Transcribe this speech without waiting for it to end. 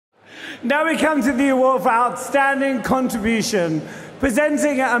Now we come to the award for Outstanding Contribution,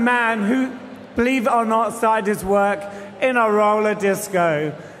 presenting a man who, believe it or not, started his work in a roller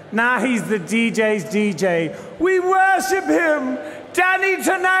disco. Now he's the DJ's DJ. We worship him, Danny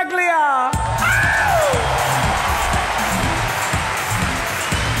Tenaglia!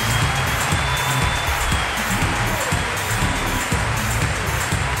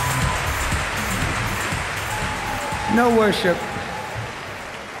 No worship.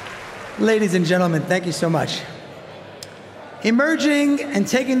 Ladies and gentlemen, thank you so much. Emerging and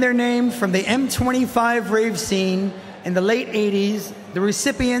taking their name from the M25 rave scene in the late 80s, the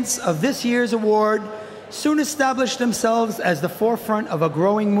recipients of this year's award soon established themselves as the forefront of a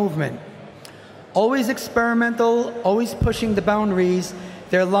growing movement. Always experimental, always pushing the boundaries,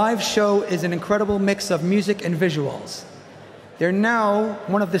 their live show is an incredible mix of music and visuals. They're now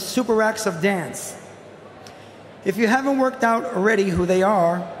one of the super acts of dance. If you haven't worked out already who they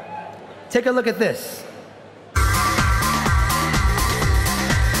are, take a look at this.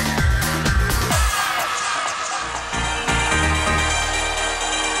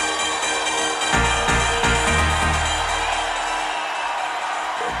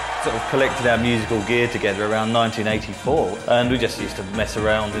 Sort of collected our musical gear together around 1984, and we just used to mess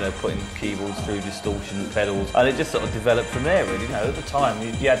around, you know, putting keyboards through distortion pedals, and it just sort of developed from there, really. You know, at the time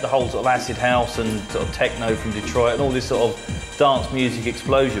you had the whole sort of acid house and sort of techno from Detroit and all this sort of dance music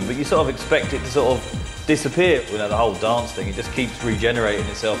explosion, but you sort of expect it to sort of disappear. You know, the whole dance thing, it just keeps regenerating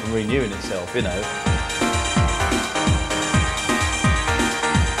itself and renewing itself, you know.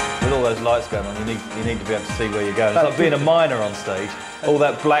 With all those lights going on, you need to be able to see where you're going. It's like being a miner on stage. All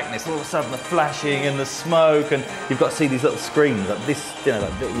that blackness, all of a sudden the flashing and the smoke, and you've got to see these little screens, like this, you know,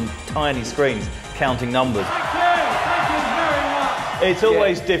 like little tiny screens counting numbers. Thank you very much. It's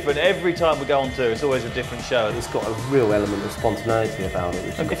always different. Every time we go on tour, it's always a different show. It's got a real element of spontaneity about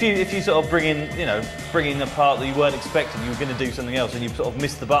it. If you sort of bring in a part that you weren't expecting, you were going to do something else, and you sort of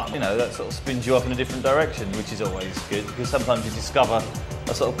missed the button, you know, that sort of spins you off in a different direction, which is always good, because sometimes you discover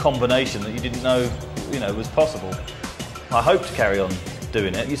a sort of combination that you didn't know, you know, was possible. I hope to carry on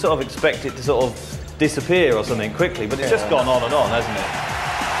doing it. You sort of expect it to sort of disappear or something quickly, but it's just gone on and on, hasn't it?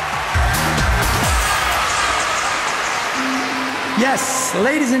 Yes,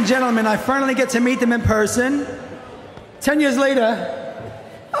 ladies and gentlemen, I finally get to meet them in person. 10 years later.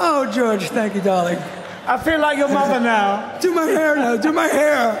 Oh, George, thank you, darling. I feel like your mother now. Do my hair now, do my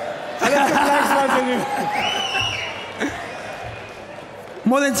hair. I got some next one to you.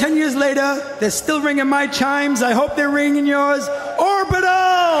 More than 10 years later, they're still ringing my chimes. I hope they're ringing yours.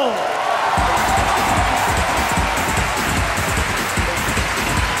 Orbital!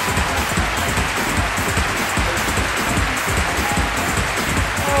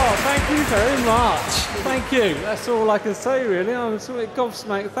 Oh, thank you very much. Thank you. That's all I can say, really. I'm sort of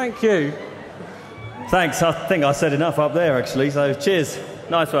gobsmacked. Thank you. Thanks. I think I said enough up there, actually, so cheers.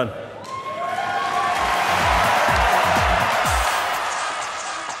 Nice one.